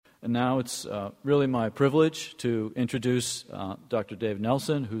And now it's really my privilege to introduce Dr. Dave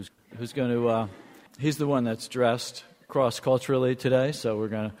Nelson, who's going to, he's the one that's dressed cross-culturally today, so we're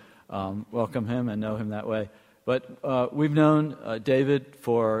going to welcome him and know him that way. But we've known David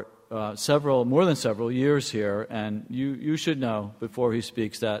for more than several years here, and you should know before he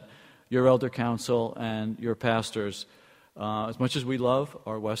speaks that your elder council and your pastors, as much as we love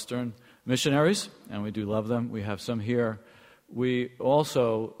our Western missionaries, and we do love them, we have some here, we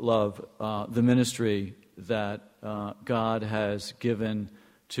also love the ministry that God has given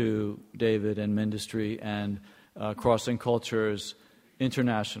to David and Ministry and Crossing Cultures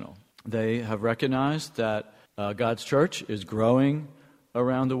International. They have recognized that God's church is growing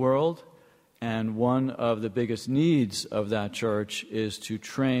around the world, and one of the biggest needs of that church is to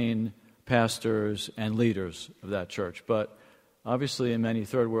train pastors and leaders of that church. But obviously in many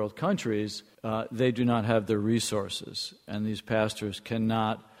third world countries, they do not have the resources, and these pastors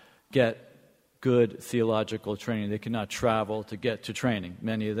cannot get good theological training. They cannot travel to get to training.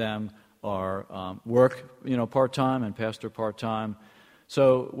 Many of them are work, part-time and pastor part-time.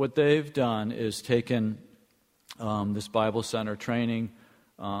 So what they've done is taken this Bible Center training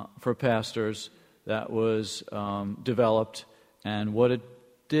for pastors that was developed, and what it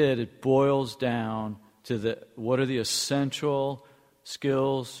did, it boils down to what are the essential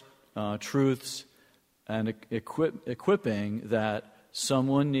skills, truths, and equipping that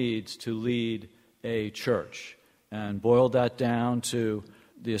someone needs to lead a church, and boil that down to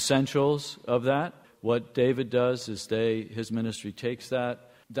the essentials of that. What David does is his ministry takes that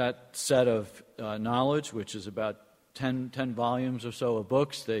set of knowledge, which is about 10 volumes or so of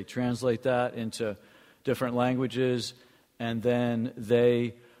books. They translate that into different languages, and then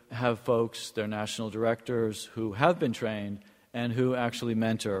they have folks, their national directors, who have been trained and who actually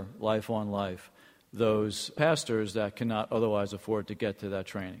mentor life on life those pastors that cannot otherwise afford to get to that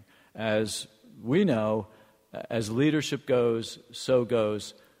training. As we know, as leadership goes, so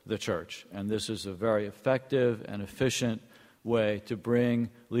goes the church. And this is a very effective and efficient way to bring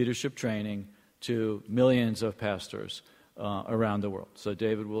leadership training to millions of pastors around the world. So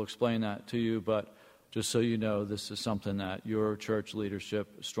David will explain that to you, but just so you know, this is something that your church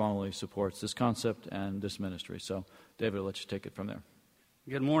leadership strongly supports, this concept and this ministry. So David, I'll let you take it from there.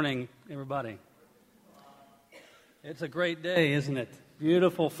 Good morning, everybody. It's a great day, isn't it?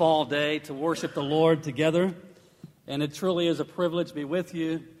 Beautiful fall day to worship the Lord together. And it truly is a privilege to be with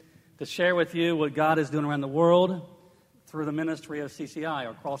you, to share with you what God is doing around the world through the ministry of CCI,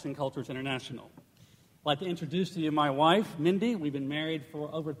 or Crossing Cultures International. I'd like to introduce to you my wife, Mindy. We've been married for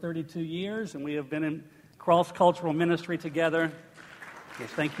over 32 years, and we have been in cross-cultural ministry together.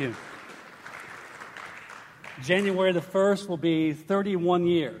 Yes, thank you. January the 1st will be 31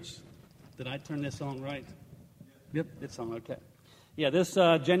 years. Did I turn this on right? Yep, it's on, okay. Yeah, this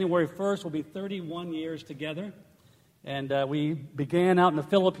January 1st will be 31 years together. And we began out in the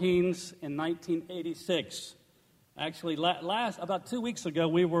Philippines in 1986. Actually, about 2 weeks ago,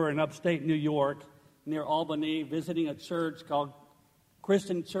 we were in upstate New York, near Albany, visiting a church called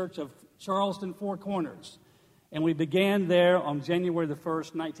Christian Church of Charleston Four Corners. And we began there on January the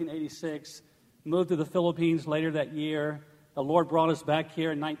 1st, 1986, moved to the Philippines later that year. The Lord brought us back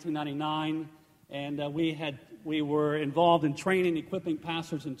here in 1999, and we were involved in training, equipping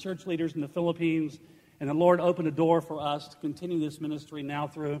pastors and church leaders in the Philippines, and the Lord opened a door for us to continue this ministry now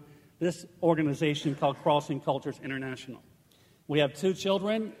through this organization called Crossing Cultures International. We have 2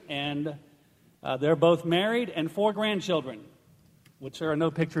 children, and they're both married, and 4 grandchildren, which there are no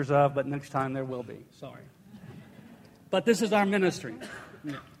pictures of, but next time there will be. Sorry. But this is our ministry.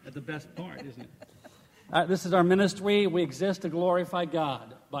 Yeah, that's the best part, isn't it? This is our ministry. We exist to glorify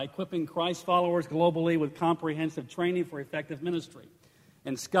God by equipping Christ followers globally with comprehensive training for effective ministry.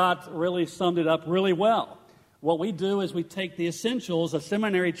 And Scott really summed it up really well. What we do is we take the essentials of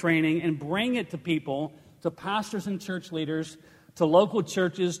seminary training and bring it to people, to pastors and church leaders, to local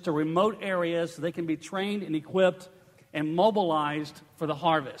churches, to remote areas, so they can be trained and equipped and mobilized for the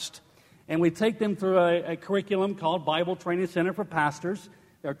harvest. And we take them through a curriculum called Bible Training Center for Pastors.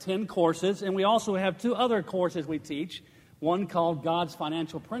 There are 10 courses, and we also have 2 other courses we teach. One called God's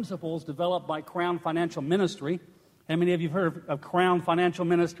Financial Principles, developed by Crown Financial Ministry. How many of you have heard of Crown Financial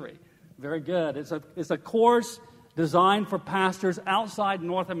Ministry? Very good. It's a course designed for pastors outside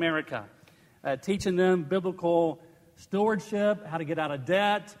North America, teaching them biblical stewardship, how to get out of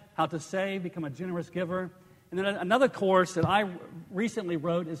debt, how to save, become a generous giver. And then another course that I recently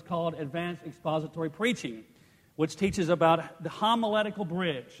wrote is called Advanced Expository Preaching, which teaches about the homiletical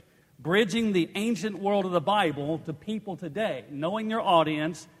bridge, bridging the ancient world of the Bible to people today, knowing your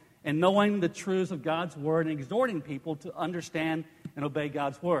audience and knowing the truths of God's Word and exhorting people to understand and obey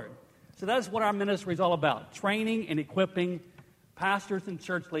God's word. So that's what our ministry is all about, training and equipping pastors and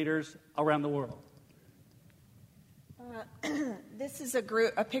church leaders around the world. This is a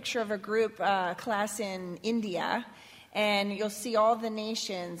picture of a group class in India, and you'll see all the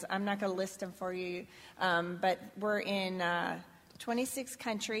nations. I'm not going to list them for you, but we're in 26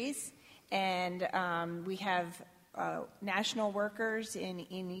 countries, and we have national workers in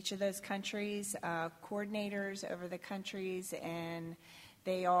each of those countries, coordinators over the countries, and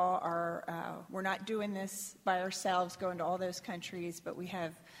they all are, we're not doing this by ourselves, going to all those countries, but we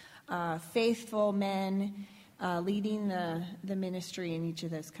have faithful men leading the ministry in each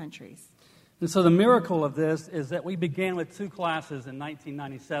of those countries. And so the miracle of this is that we began with 2 classes in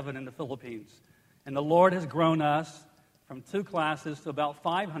 1997 in the Philippines. And the Lord has grown us from 2 classes to about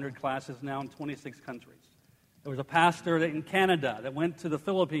 500 classes now in 26 countries. There was a pastor in Canada that went to the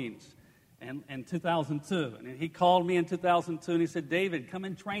Philippines in 2002. And he called me in 2002 and he said, David, come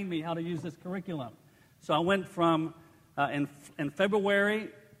and train me how to use this curriculum. So I went from, in February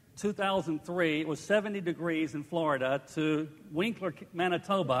 2003, it was 70 degrees in Florida, to Winkler,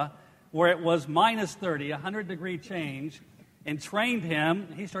 Manitoba, where it was minus 30, 100-degree change, and trained him.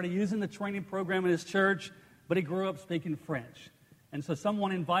 He started using the training program in his church, but he grew up speaking French. And so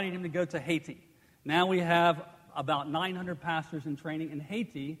someone invited him to go to Haiti. Now we have about 900 pastors in training in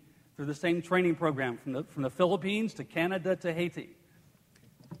Haiti through the same training program, from the Philippines to Canada to Haiti.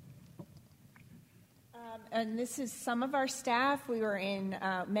 And this is some of our staff. We were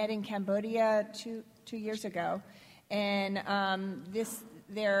met in Cambodia two years ago, and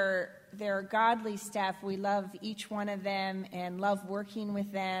they're godly staff. We love each one of them and love working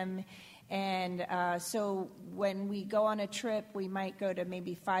with them. And so when we go on a trip, we might go to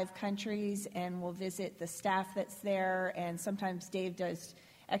maybe 5 countries, and we'll visit the staff that's there. And sometimes Dave does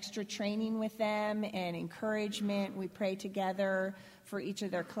extra training with them and encouragement. We pray together for each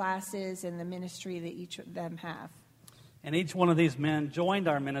of their classes and the ministry that each of them have. And each one of these men joined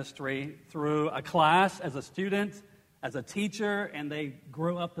our ministry through a class as a student, as a teacher, and they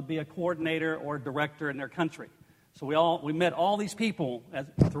grew up to be a coordinator or director in their country. So we met all these people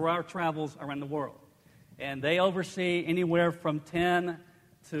through our travels around the world. And they oversee anywhere from 10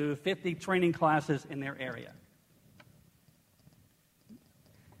 to 50 training classes in their area.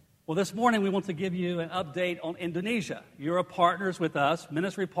 Well, this morning we want to give you an update on Indonesia. You're partners with us,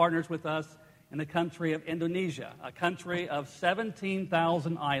 ministry partners with us in the country of Indonesia, a country of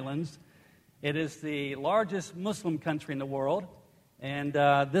 17,000 islands. It is the largest Muslim country in the world, and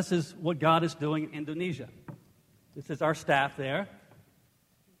this is what God is doing in Indonesia. This is our staff there.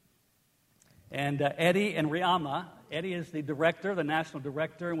 And Eddie and Riama. Eddie is the director, the national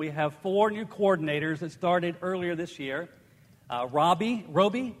director, and we have 4 new coordinators that started earlier this year. Roby,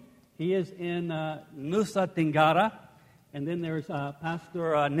 he is in Nusa Tenggara. And then there's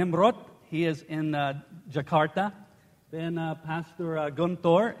Pastor Nimrod, he is in Jakarta. Then Pastor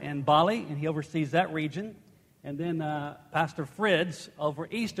Guntur in Bali, and he oversees that region. And then Pastor Fritz over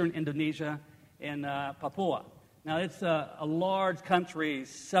eastern Indonesia in Papua. Now, it's a large country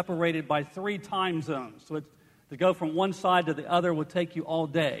separated by 3 time zones. So to go from one side to the other would take you all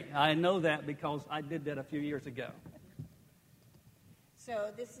day. I know that because I did that a few years ago.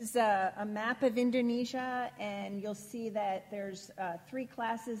 So this is a map of Indonesia, and you'll see that there's 3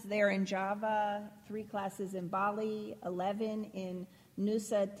 classes there in Java, 3 classes in Bali, 11 in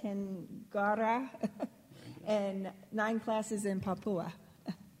Nusa Tenggara, and 9 classes in Papua.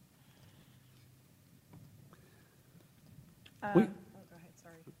 Go ahead,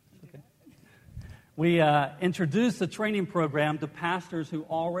 sorry. Okay. We introduced the training program to pastors who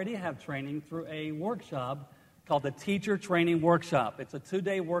already have training through a workshop called the Teacher Training Workshop. It's a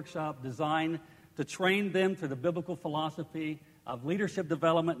 2-day workshop designed to train them through the biblical philosophy of leadership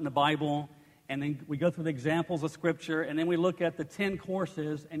development in the Bible. And then we go through the examples of Scripture, and then we look at the 10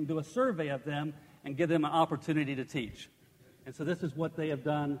 courses and do a survey of them and give them an opportunity to teach. And so this is what they have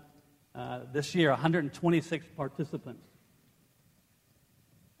done this year, 126 participants.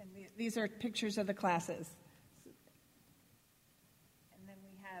 And these are pictures of the classes.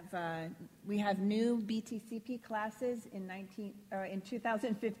 We have new BTCP classes in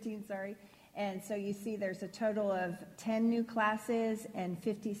 2015, and so you see there's a total of 10 new classes and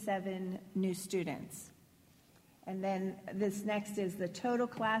 57 new students. And then this next is the total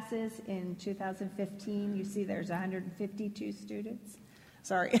classes in 2015. You see there's 152 students,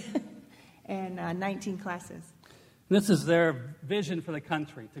 and 19 classes. This is their vision for the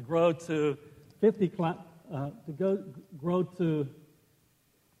country, to grow to 50 grow to.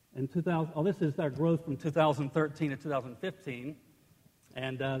 This is our growth from 2013 to 2015,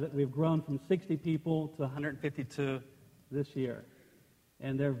 and we've grown from 60 people to 152 this year.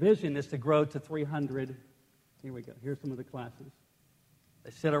 And their vision is to grow to 300. Here we go. Here's some of the classes.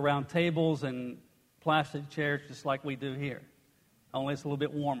 They sit around tables and plastic chairs just like we do here, only it's a little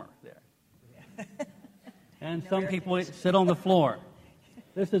bit warmer there. And some people sit on the floor.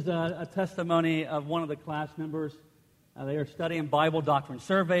 This is a testimony of one of the class members. They are studying Bible Doctrine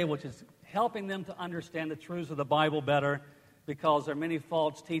Survey, which is helping them to understand the truths of the Bible better, because there are many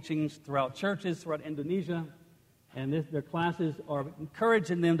false teachings throughout churches throughout Indonesia. And their classes are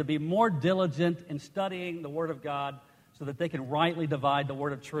encouraging them to be more diligent in studying the Word of God so that they can rightly divide the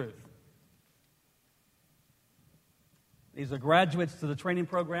word of truth. These are graduates to the training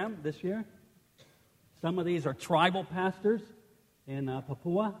program this year. Some of these are tribal pastors in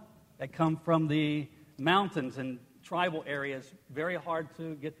Papua that come from the mountains and tribal areas, very hard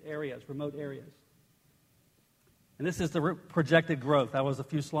to get areas, remote areas. And this is the projected growth. I was a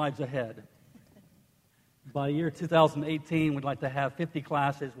few slides ahead. By the year 2018, we'd like to have 50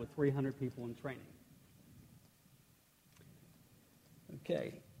 classes with 300 people in training.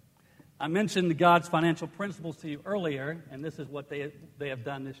 Okay. I mentioned God's financial principles to you earlier, and this is what they have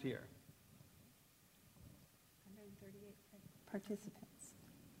done this year. 138 participants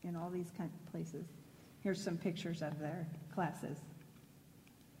in all these kind of places. Here's some pictures of their classes.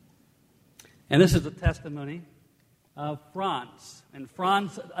 And this is a testimony of Franz. And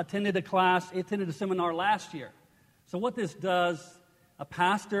Franz attended a seminar last year. So what this does, a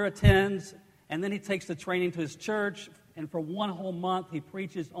pastor attends, and then he takes the training to his church, and for one whole month he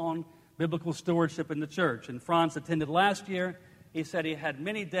preaches on biblical stewardship in the church. And Franz attended last year. He said he had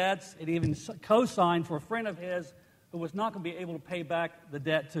many debts, and he even co-signed for a friend of his who was not going to be able to pay back the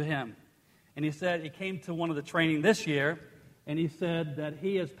debt to him. And he said he came to one of the training this year, and he said that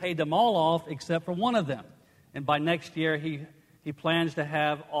he has paid them all off except for one of them. And by next year, he plans to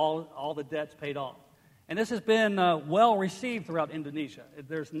have all the debts paid off. And this has been well received throughout Indonesia.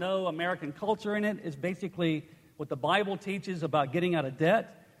 There's no American culture in it. It's basically what the Bible teaches about getting out of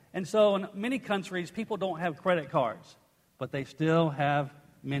debt. And so in many countries, people don't have credit cards, but they still have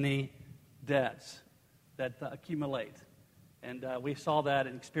many debts that accumulate. And we saw that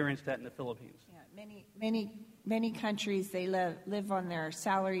and experienced that in the Philippines. Yeah, many countries, they live on their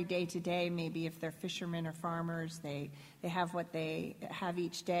salary day to day. Maybe if they're fishermen or farmers, they have what they have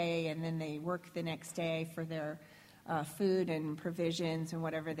each day, and then they work the next day for their food and provisions and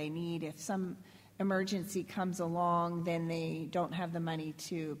whatever they need. If some emergency comes along, then they don't have the money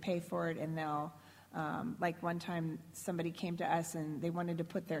to pay for it, and they'll, like one time somebody came to us and they wanted to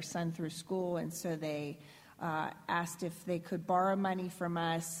put their son through school, and so they asked if they could borrow money from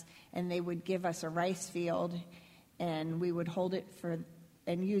us, and they would give us a rice field, and we would hold it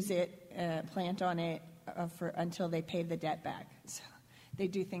and use it, plant on it until they paid the debt back. So they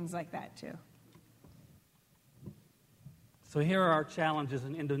do things like that too. So here are our challenges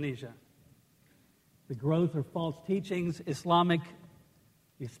in Indonesia. The growth of false teachings, Islamic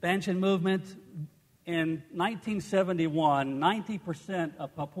expansion movement. In 1971, 90%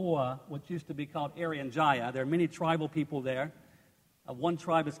 of Papua, which used to be called Irian Jaya, there are many tribal people there. One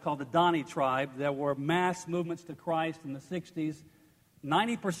tribe is called the Dani tribe. There were mass movements to Christ in the 60s. 90%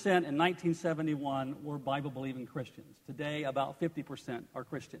 in 1971 were Bible-believing Christians. Today, about 50% are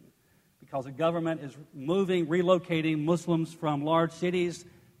Christian, because the government is relocating Muslims from large cities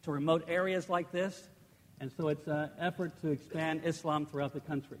to remote areas like this. And so it's an effort to expand Islam throughout the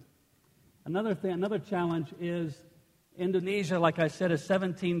country. Another challenge is Indonesia, like I said, is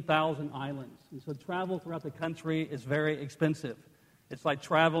 17,000 islands. And so travel throughout the country is very expensive. It's like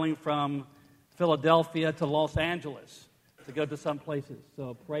traveling from Philadelphia to Los Angeles to go to some places.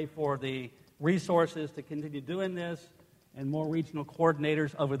 So pray for the resources to continue doing this and more regional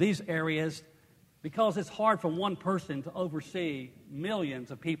coordinators over these areas, because it's hard for one person to oversee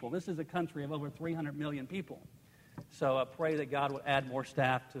millions of people. This is a country of over 300 million people. So I pray that God would add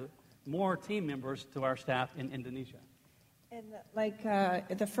more team members to our staff in Indonesia. And like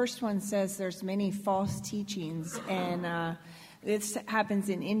the first one says, there's many false teachings, and this happens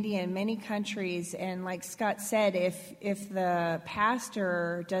in India and many countries. And like Scott said, if the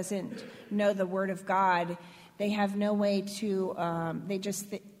pastor doesn't know the Word of God, they have no way to. They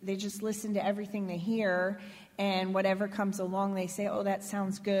just listen to everything they hear, and whatever comes along, they say, "Oh, that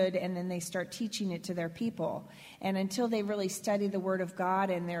sounds good," and then they start teaching it to their people. And until they really study the Word of God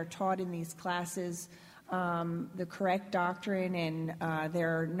and they're taught in these classes the correct doctrine, and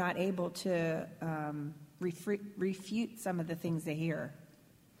they're not able to refute some of the things they hear.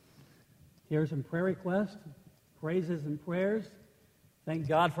 Here's some prayer requests, praises and prayers. Thank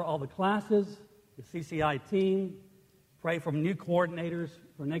God for all the classes, the CCI team. Pray for new coordinators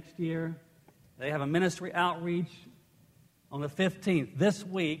for next year. They have a ministry outreach. on the 15th, this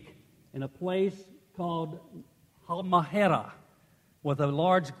week, in a place called Halmahera, with a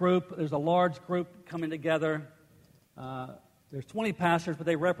large group. There's a large group coming together. There's 20 pastors, but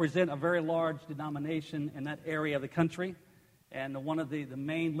they represent a very large denomination in that area of the country. And one of the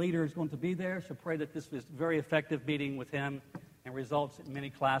main leaders is going to be there, so pray that this was a very effective meeting with him and results in many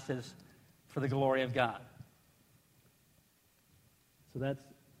classes for the glory of God. So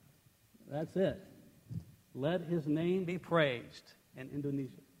that's it. Let his name be praised in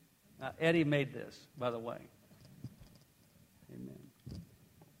Indonesia. Eddie made this, by the way. Amen.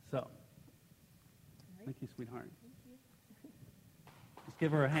 So, thank you, sweetheart. Let's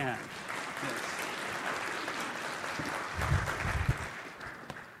give her a hand. Yes.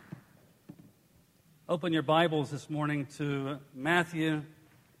 Open your Bibles this morning to Matthew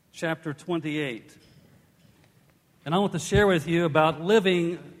chapter 28. And I want to share with you about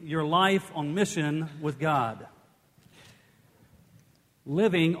living your life on mission with God.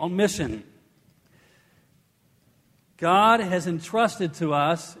 Living on mission. God has entrusted to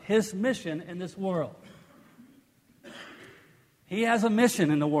us His mission in this world. He has a mission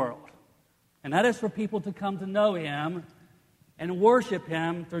in the world, and that is for people to come to know Him and worship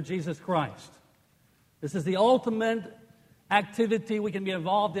Him through Jesus Christ. This is the ultimate activity we can be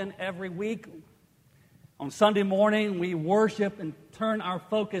involved in every week. On Sunday morning, we worship and turn our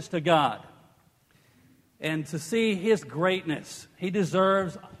focus to God and to see His greatness. He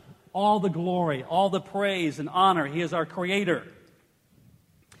deserves all the glory, all the praise and honor. He is our Creator.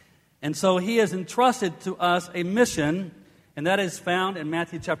 And so He has entrusted to us a mission, and that is found in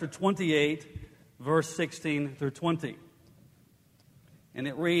Matthew chapter 28, verse 16 through 20. And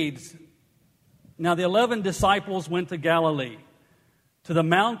it reads, "Now the 11 disciples went to Galilee, to the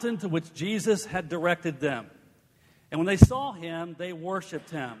mountain to which Jesus had directed them. And when they saw Him, they worshipped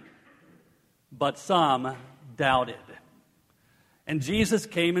Him. But some doubted. And Jesus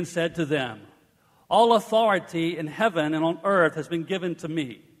came and said to them, 'All authority in heaven and on earth has been given to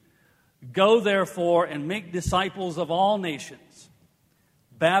me. Go therefore and make disciples of all nations,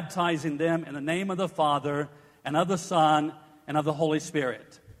 baptizing them in the name of the Father and of the Son and of the Holy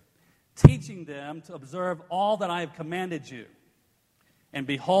Spirit, teaching them to observe all that I have commanded you. And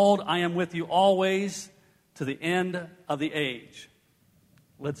behold, I am with you always to the end of the age.'"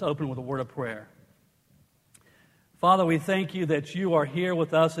 Let's open with a word of prayer. Father, we thank you that you are here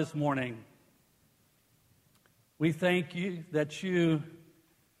with us this morning. We thank you that you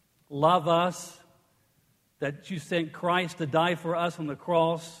love us, that you sent Christ to die for us on the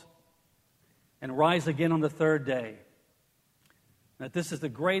cross and rise again on the third day. That this is the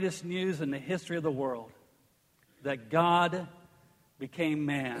greatest news in the history of the world, that God became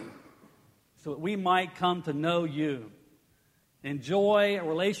man, so that we might come to know you, enjoy a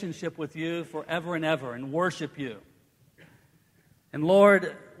relationship with you forever and ever, and worship you. And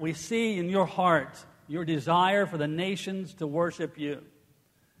Lord, we see in your heart your desire for the nations to worship you.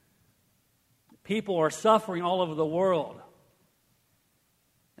 People are suffering all over the world,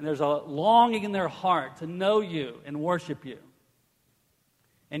 and there's a longing in their heart to know you and worship you.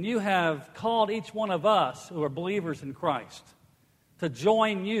 And you have called each one of us who are believers in Christ to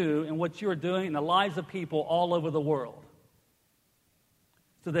join you in what you are doing in the lives of people all over the world,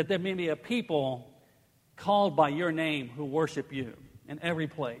 so that there may be a people called by your name who worship you in every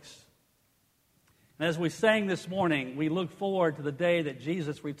place. And as we sang this morning, we look forward to the day that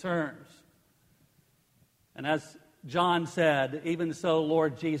Jesus returns. And as John said, "Even so,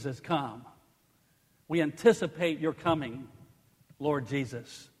 Lord Jesus, come." We anticipate your coming, Lord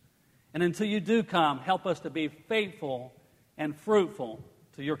Jesus. And until you do come, help us to be faithful and fruitful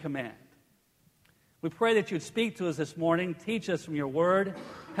to your command. We pray that you'd speak to us this morning, teach us from your word,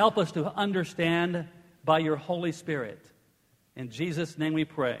 help us to understand by your Holy Spirit. In Jesus' name we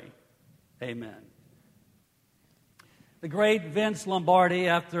pray. Amen. The great Vince Lombardi,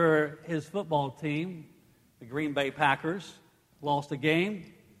 after his football team, the Green Bay Packers, lost a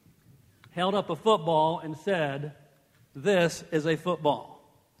game, held up a football and said, "This is a football.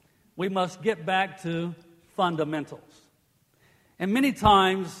 We must get back to fundamentals." And many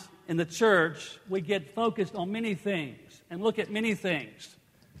times in the church, we get focused on many things and look at many things,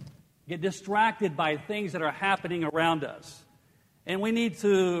 get distracted by things that are happening around us. And we need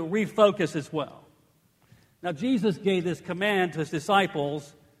to refocus as well. Now, Jesus gave this command to his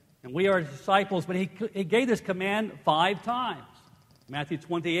disciples, and we are disciples, but he gave this command 5 times. Matthew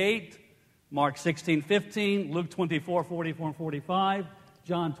 28, Mark 16:15, Luke 24:44 and 45,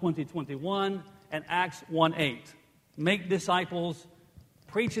 John 20:21, and Acts 1:8. Make disciples,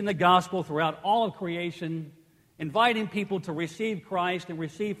 preaching the gospel throughout all of creation, inviting people to receive Christ and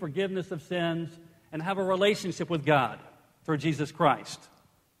receive forgiveness of sins and have a relationship with God. through Jesus Christ.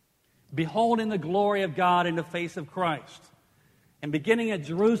 Beholding the glory of God in the face of Christ. And beginning at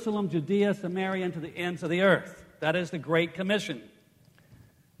Jerusalem, Judea, Samaria, and to the ends of the earth. That is the Great Commission.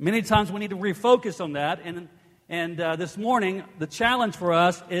 Many times we need to refocus on that. And this morning, the challenge for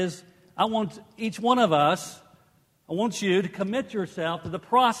us is, I want each one of us, I want you to commit yourself to the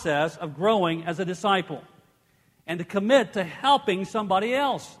process of growing as a disciple. And to commit to helping somebody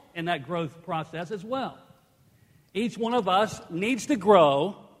else in that growth process as well. Each one of us needs to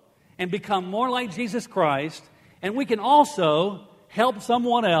grow and become more like Jesus Christ, and we can also help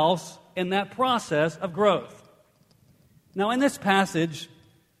someone else in that process of growth. Now, in this passage,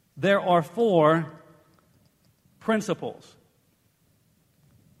 there are 4 principles.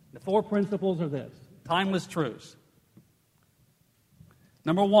 The 4 principles are this: timeless truths.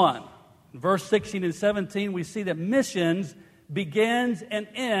 Number 1, in verse 16 and 17, we see that missions begins and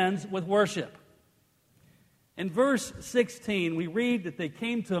ends with worship. In verse 16, we read that they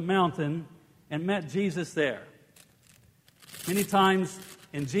came to a mountain and met Jesus there. Many times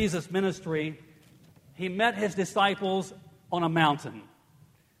in Jesus' ministry, he met his disciples on a mountain.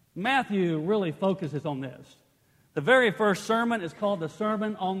 Matthew really focuses on this. The very first sermon is called the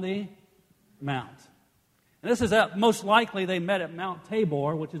Sermon on the Mount. And this is most likely they met at Mount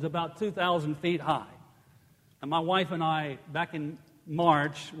Tabor, which is about 2,000 feet high. And my wife and I, back in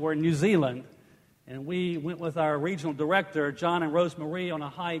March, were in New Zealand, and we went with our regional director, John and Rose Marie, on a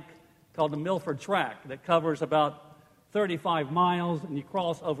hike called the Milford Track that covers about 35 miles, and you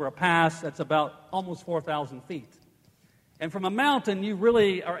cross over a pass that's about almost 4,000 feet. And from a mountain, you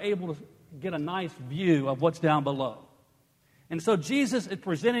really are able to get a nice view of what's down below. And so Jesus is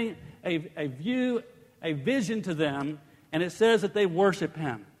presenting a vision to them, and it says that they worship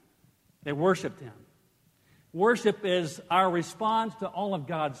him. They worshiped him. Worship is our response to all of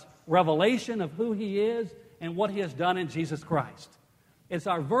God's revelation of who he is and what he has done in Jesus Christ. It's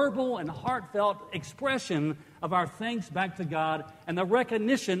our verbal and heartfelt expression of our thanks back to God and the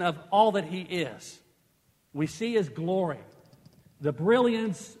recognition of all that he is. We see his glory, the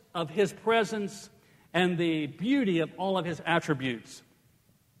brilliance of his presence, and the beauty of all of his attributes.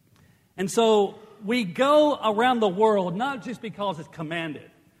 And so we go around the world not just because it's commanded,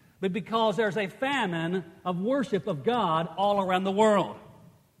 but because there's a famine of worship of God all around the world.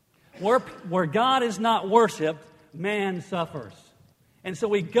 Where God is not worshiped, man suffers. And so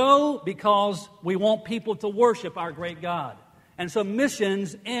we go because we want people to worship our great God. And so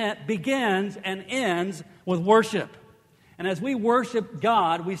missions begins and ends with worship. And as we worship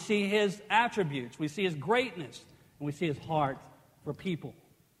God, we see his attributes, we see his greatness, and we see his heart for people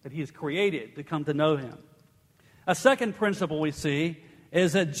that he has created to come to know him. A second principle we see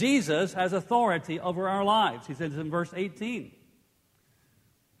is that Jesus has authority over our lives. He says in verse 18,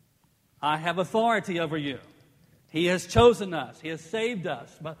 I have authority over you. He has chosen us. He has saved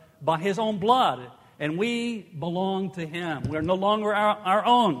us by his own blood, and we belong to him. We're no longer our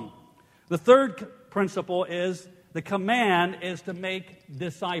own. The third principle is the command is to make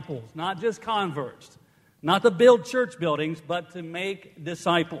disciples, not just converts, not to build church buildings, but to make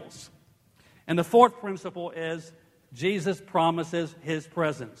disciples. And the fourth principle is Jesus promises his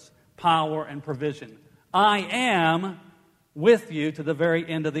presence, power, and provision. I am with you to the very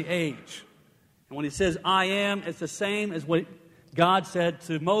end of the age. And when he says I am, it's the same as what God said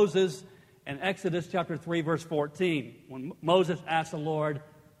to Moses in Exodus chapter 3, verse 14. When Moses asked the Lord,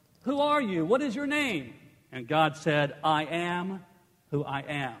 who are you? What is your name? And God said, I am who I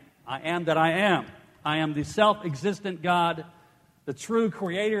am. I am that I am. I am the self-existent God, the true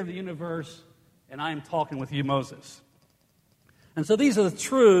creator of the universe, and I am talking with you, Moses. And so these are the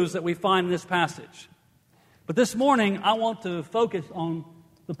truths that we find in this passage. But this morning, I want to focus on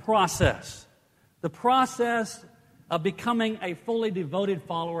the process of becoming a fully devoted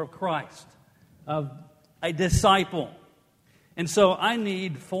follower of Christ, of a disciple. And so I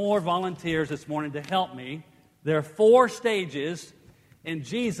need 4 volunteers this morning to help me. There are 4 stages in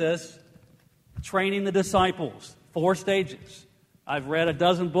Jesus training the disciples. 4 stages. I've read a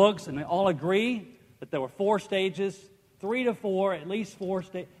dozen books, and they all agree that there were 4 stages, 3 to 4, at least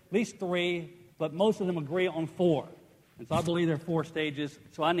 3, but most of them agree on 4. And so I believe there are 4 stages,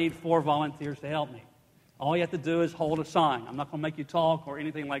 so I need 4 volunteers to help me. All you have to do is hold a sign. I'm not going to make you talk or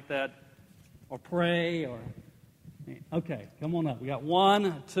anything like that, or pray, or... Okay, come on up. We got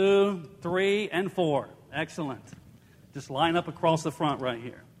 1, 2, 3, and 4. Excellent. Just line up across the front right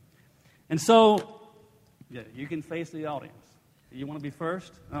here. And so, yeah, you can face the audience. You want to be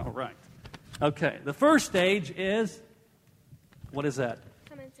first? All right. Okay, the first stage is, what is that?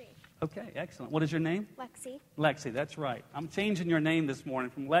 Clemency. Okay, excellent. What is your name? Lexi. Lexi, that's right. I'm changing your name this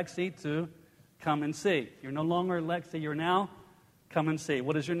morning from Lexi to come and see. You're no longer Lexi, you're now come and see.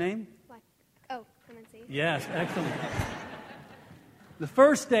 What is your name? What? Oh, come and see. Yes, excellent. The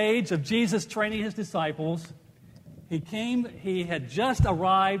first stage of Jesus training his disciples, he had just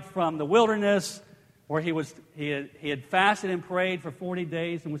arrived from the wilderness where he had fasted and prayed for 40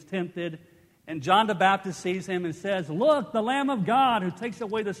 days and was tempted. And John the Baptist sees him and says, "Look, the Lamb of God who takes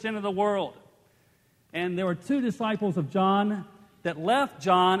away the sin of the world." And there were two disciples of John that left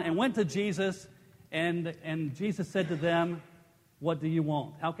John and went to Jesus, and Jesus said to them, "What do you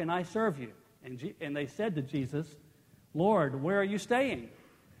want? How can I serve you?" And they said to Jesus, "Lord, where are you staying?"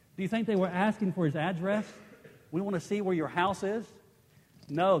 Do you think they were asking for his address? "We want to see where your house is."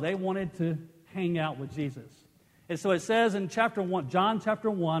 No, they wanted to hang out with Jesus. And so it says in John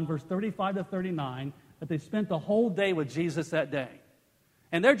chapter 1, verse 35 to 39, that they spent the whole day with Jesus that day.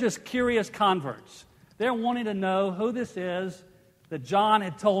 And they're just curious converts. They're wanting to know who this is that John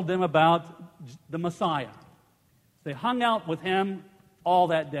had told them about, the Messiah. They hung out with him all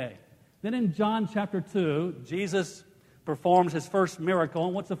that day. Then in John chapter 2, Jesus performs his first miracle.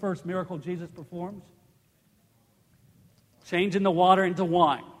 And what's the first miracle Jesus performs? Changing the water into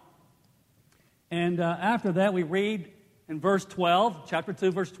wine. And after that, we read in verse 12, chapter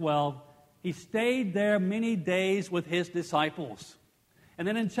 2, verse 12, he stayed there many days with his disciples. And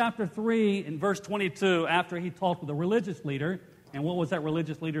then in chapter 3, in verse 22, after he talked with a religious leader, and what was that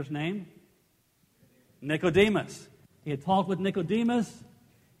religious leader's name? Nicodemus. He had talked with Nicodemus,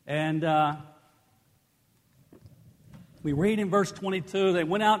 and we read in verse 22, they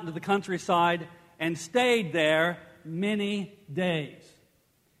went out into the countryside and stayed there many days.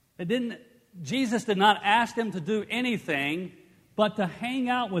 Jesus did not ask them to do anything but to hang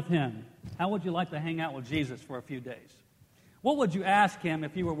out with him. How would you like to hang out with Jesus for a few days? What would you ask him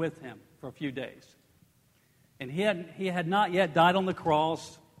if you were with him for a few days? And he had not yet died on the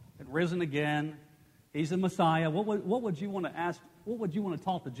cross, had risen again. He's the Messiah. What would you want to ask? What would you want to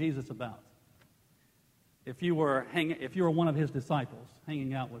talk to Jesus about if you were one of his disciples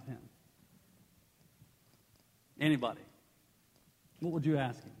hanging out with him? Anybody? What would you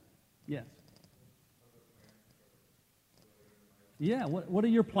ask him? Yes. Yeah, what are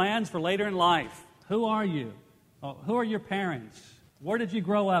your plans for later in life? Who are you? Who are your parents? Where did you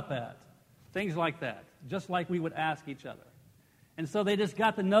grow up at? Things like that, just like we would ask each other. And so they just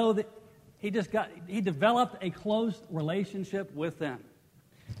got to know that he developed a close relationship with them.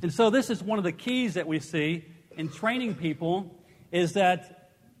 And so this is one of the keys that we see in training people, is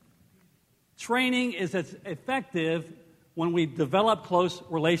that training is as effective when we develop close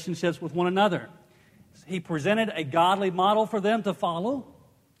relationships with one another. He presented a godly model for them to follow.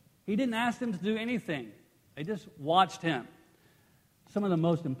 He didn't ask them to do anything. They just watched him. Some of the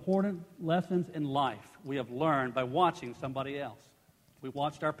most important lessons in life we have learned by watching somebody else. We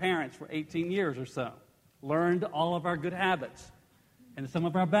watched our parents for 18 years or so, learned all of our good habits, and some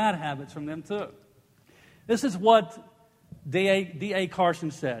of our bad habits from them too. This is what D.A.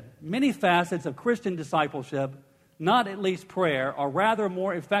 Carson said. Many facets of Christian discipleship, not at least prayer, are rather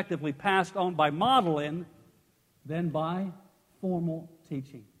more effectively passed on by modeling than by formal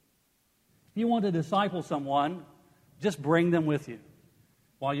teaching. If you want to disciple someone, just bring them with you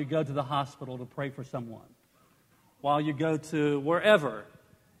while you go to the hospital to pray for someone, while you go to wherever.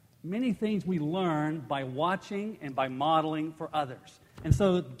 Many things we learn by watching and by modeling for others. And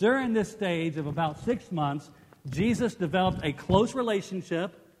so during this stage of about 6 months, Jesus developed a close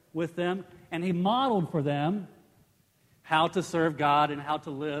relationship with them, and he modeled for them how to serve God and how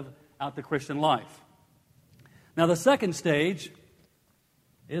to live out the Christian life. Now, the second stage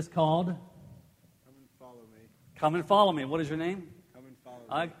is called Come and Follow Me. Come and Follow Me. What is your name? Come and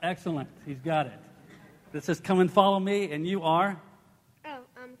Follow Me. Excellent. He's got it. This says, Come and Follow Me, and you are?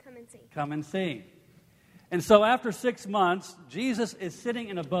 Come and see. Come and see. And so after 6 months, Jesus is sitting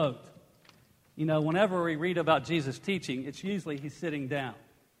in a boat. You know, whenever we read about Jesus teaching, it's usually he's sitting down,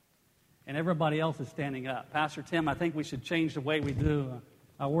 and everybody else is standing up. Pastor Tim, I think we should change the way we do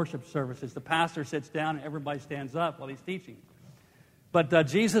our worship services. The pastor sits down and everybody stands up while he's teaching. But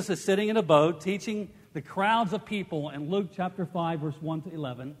Jesus is sitting in a boat teaching the crowds of people in Luke chapter 5, verse 1 to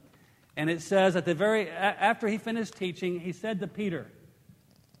 11. And it says after he finished teaching, he said to Peter,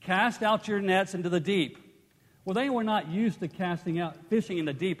 "Cast out your nets into the deep." Well, they were not used to fishing in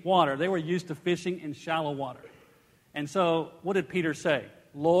the deep water. They were used to fishing in shallow water. And so what did Peter say?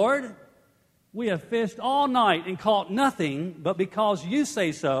 "Lord, we have fished all night and caught nothing, but because you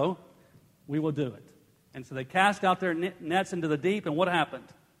say so, we will do it." And so they cast out their nets into the deep, and what happened?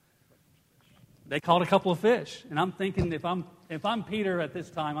 They caught a couple of fish. And I'm thinking, if I'm Peter at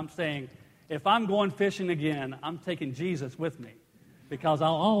this time, I'm saying, if I'm going fishing again, I'm taking Jesus with me. because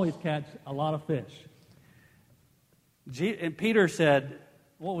I'll always catch a lot of fish. And Peter said,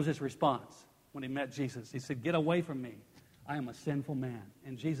 what was his response when he met Jesus? He said, get away from me. I am a sinful man.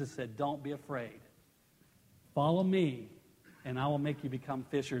 And Jesus said, don't be afraid. Follow me, and I will make you become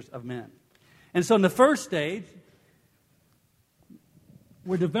fishers of men. And so in the first stage,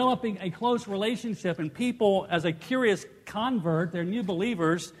 we're developing a close relationship, and people, as a curious convert, they're new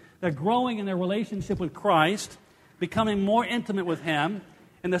believers, they're growing in their relationship with Christ, becoming more intimate with Him.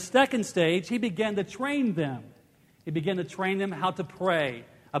 In the second stage, He began to train them. He began to train them how to pray,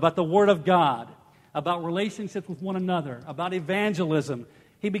 about the Word of God, about relationships with one another, about evangelism.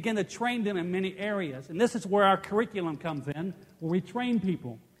 He began to train them in many areas. And this is where our curriculum comes in, where we train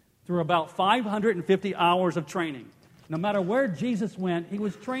people through about 550 hours of training. No matter where Jesus went, He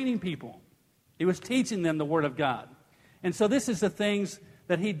was training people. He was teaching them the Word of God. And so this is the things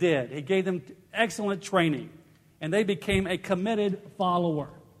that He did. He gave them excellent training, and they became a committed follower.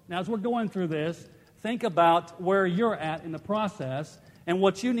 Now, as we're going through this, think about where you're at in the process and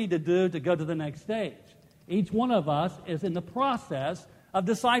what you need to do to go to the next stage. Each one of us is in the process of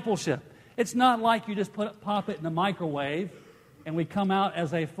discipleship. It's not like you just pop it in the microwave and we come out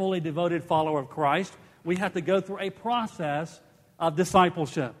as a fully devoted follower of Christ. We have to go through a process of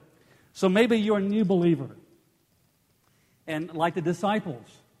discipleship. So maybe you're a new believer. And like the disciples,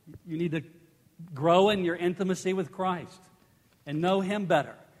 you need to grow in your intimacy with Christ and know Him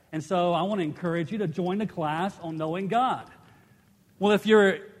better. And so I want to encourage you to join the class on knowing God. Well, if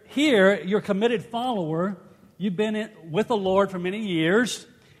you're here, you're a committed follower, you've been with the Lord for many years,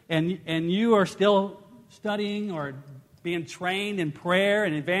 and you are still studying or being trained in prayer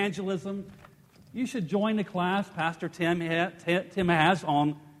and evangelism, you should join the class Pastor Tim has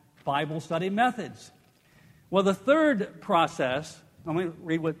on Bible study methods. Well, the third process, let me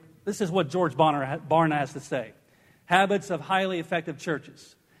read this is what George Barna has to say. Habits of highly effective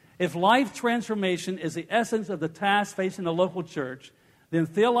churches. If life transformation is the essence of the task facing the local church, then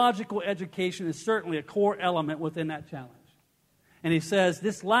theological education is certainly a core element within that challenge. And he says,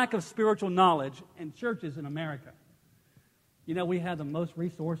 this lack of spiritual knowledge in churches in America. You know, we have the most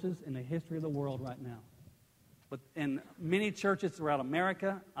resources in the history of the world right now. But in many churches throughout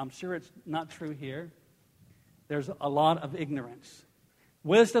America, I'm sure it's not true here, there's a lot of ignorance.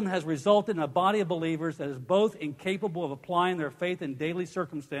 Wisdom has resulted in a body of believers that is both incapable of applying their faith in daily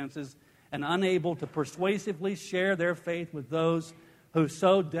circumstances and unable to persuasively share their faith with those who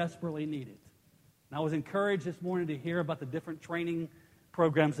so desperately need it. And I was encouraged this morning to hear about the different training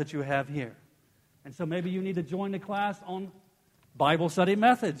programs that you have here. And so maybe you need to join the class on Bible study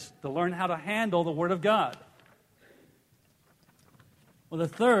methods to learn how to handle the Word of God. Well, the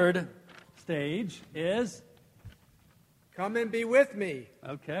third stage is... Come and be with me.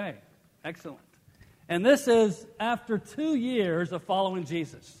 Okay, excellent. And this is after 2 years of following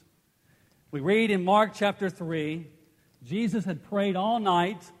Jesus. We read in Mark chapter 3, Jesus had prayed all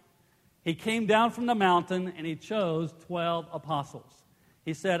night. He came down from the mountain and He chose 12 apostles.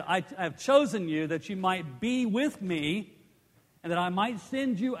 He said, I have chosen you that you might be with me and that I might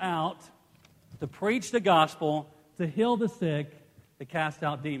send you out to preach the gospel, to heal the sick, to cast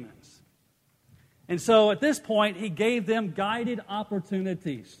out demons. And so at this point, He gave them guided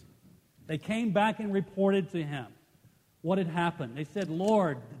opportunities. They came back and reported to Him what had happened. They said,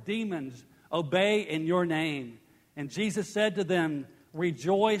 Lord, the demons obey in your name. And Jesus said to them,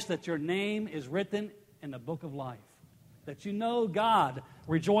 rejoice that your name is written in the book of life. That you know God.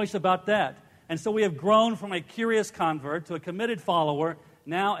 Rejoice about that. And so we have grown from a curious convert to a committed follower,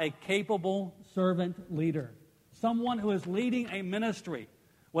 now a capable servant leader. Someone who is leading a ministry.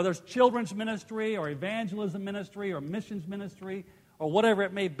 Whether it's children's ministry or evangelism ministry or missions ministry or whatever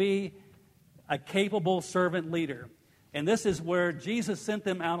it may be, a capable servant leader. And this is where Jesus sent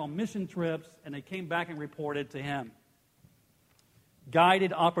them out on mission trips and they came back and reported to Him.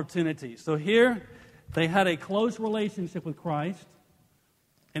 Guided opportunities. So here they had a close relationship with Christ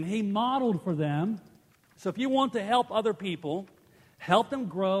and He modeled for them. So if you want to help other people, help them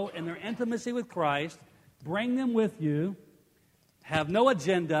grow in their intimacy with Christ, bring them with you, have no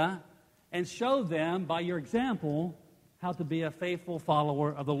agenda, and show them by your example how to be a faithful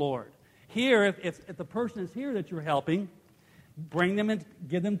follower of the Lord. Here, if the person is here that you're helping, bring them and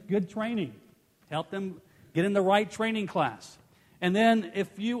give them good training. Help them get in the right training class. And then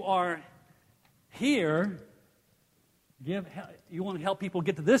if you are here, you want to help people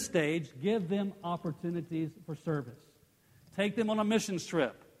get to this stage, give them opportunities for service. Take them on a missions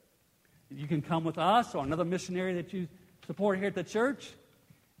trip. You can come with us or another missionary that you support here at the church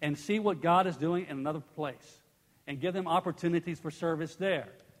and see what God is doing in another place and give them opportunities for service there.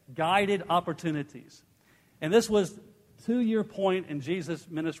 Guided opportunities. And this was 2-year point in Jesus'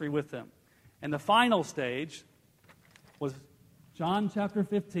 ministry with them. And the final stage was John chapter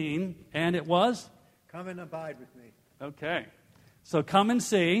 15, and it was? Come and abide with me. Okay. So come and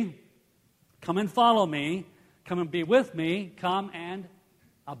see, come and follow me, come and be with me, come and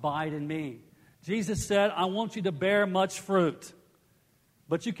abide in me. Jesus said, I want you to bear much fruit,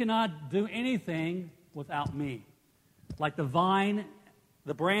 but you cannot do anything without me. Like the vine,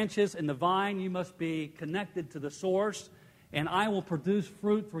 the branches in the vine, you must be connected to the source, and I will produce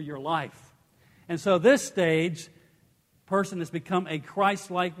fruit for your life. And so this stage, person has become a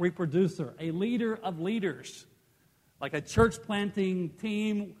Christ-like reproducer, a leader of leaders. Like a church planting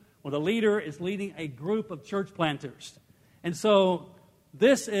team where the leader is leading a group of church planters. And so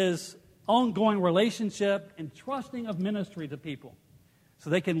this is ongoing relationship and trusting of ministry to people so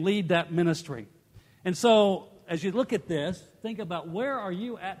they can lead that ministry. And so as you look at this, think about where are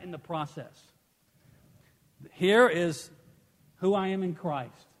you at in the process. Here is who I am in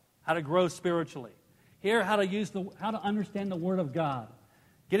Christ, how to grow spiritually. Here, how to understand the Word of God,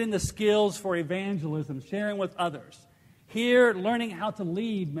 getting the skills for evangelism, sharing with others. Here, learning how to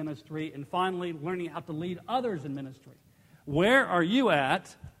lead ministry, and finally, learning how to lead others in ministry. Where are you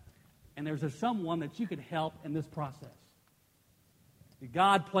at? And there's someone that you could help in this process.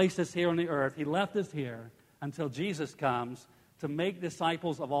 God placed us here on the earth. He left us here until Jesus comes to make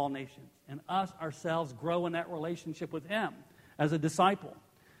disciples of all nations. And us, ourselves, grow in that relationship with Him as a disciple.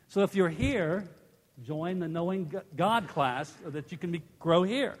 So if you're here, join the Knowing God class so that you can grow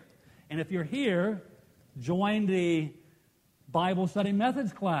here. And if you're here, join the Bible Study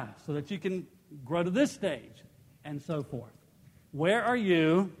Methods class so that you can grow to this stage, and so forth. Where are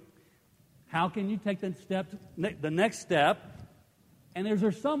you? How can you take the next step? And is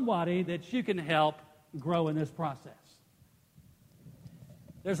there somebody that you can help grow in this process?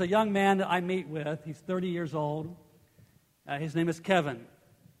 There's a young man that I meet with. He's 30 years old. His name is Kevin.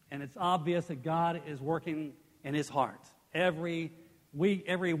 And it's obvious that God is working in his heart. Every week,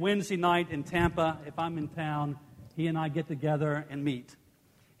 every Wednesday night in Tampa, if I'm in town, he and I get together and meet.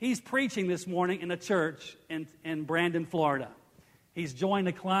 He's preaching this morning in a church in Brandon, Florida. He's joined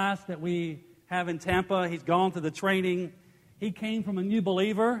a class that we have in Tampa. He's gone through the training. He came from a new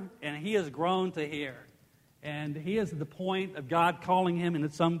believer, and he has grown to here. And he is at the point of God calling him into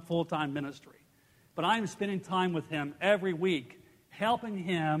some full-time ministry. But I'm spending time with him every week, helping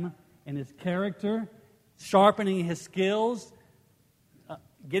him in his character, sharpening his skills,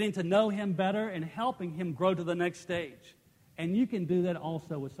 getting to know him better, and helping him grow to the next stage. And you can do that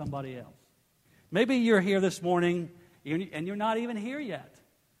also with somebody else. Maybe you're here this morning, and you're not even here yet,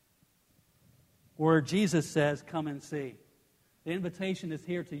 where Jesus says, come and see. The invitation is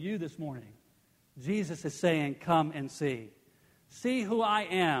here to you this morning. Jesus is saying, come and see. See who I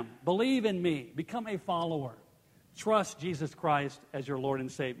am. Believe in me. Become a follower. Trust Jesus Christ as your Lord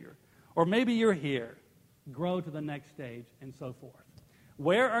and Savior. Or maybe you're here. Grow to the next stage, and so forth.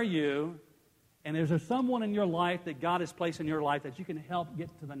 Where are you? And is there someone in your life that God has placed in your life that you can help get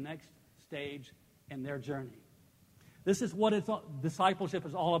to the next stage in their journey? This is what discipleship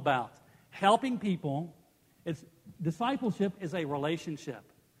is all about. Helping people. Discipleship is a relationship.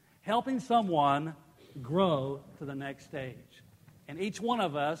 Helping someone grow to the next stage. And each one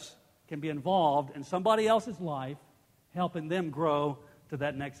of us can be involved in somebody else's life, helping them grow to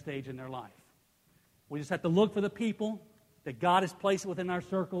that next stage in their life. We just have to look for the people that God has placed within our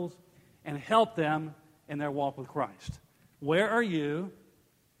circles and help them in their walk with Christ. Where are you?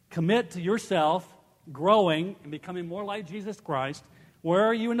 Commit to yourself, growing and becoming more like Jesus Christ. Where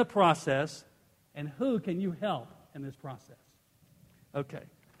are you in the process? And who can you help in this process? Okay.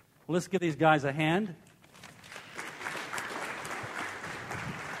 Well, let's give these guys a hand.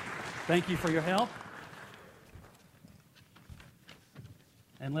 Thank you for your help.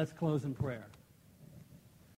 And let's close in prayer.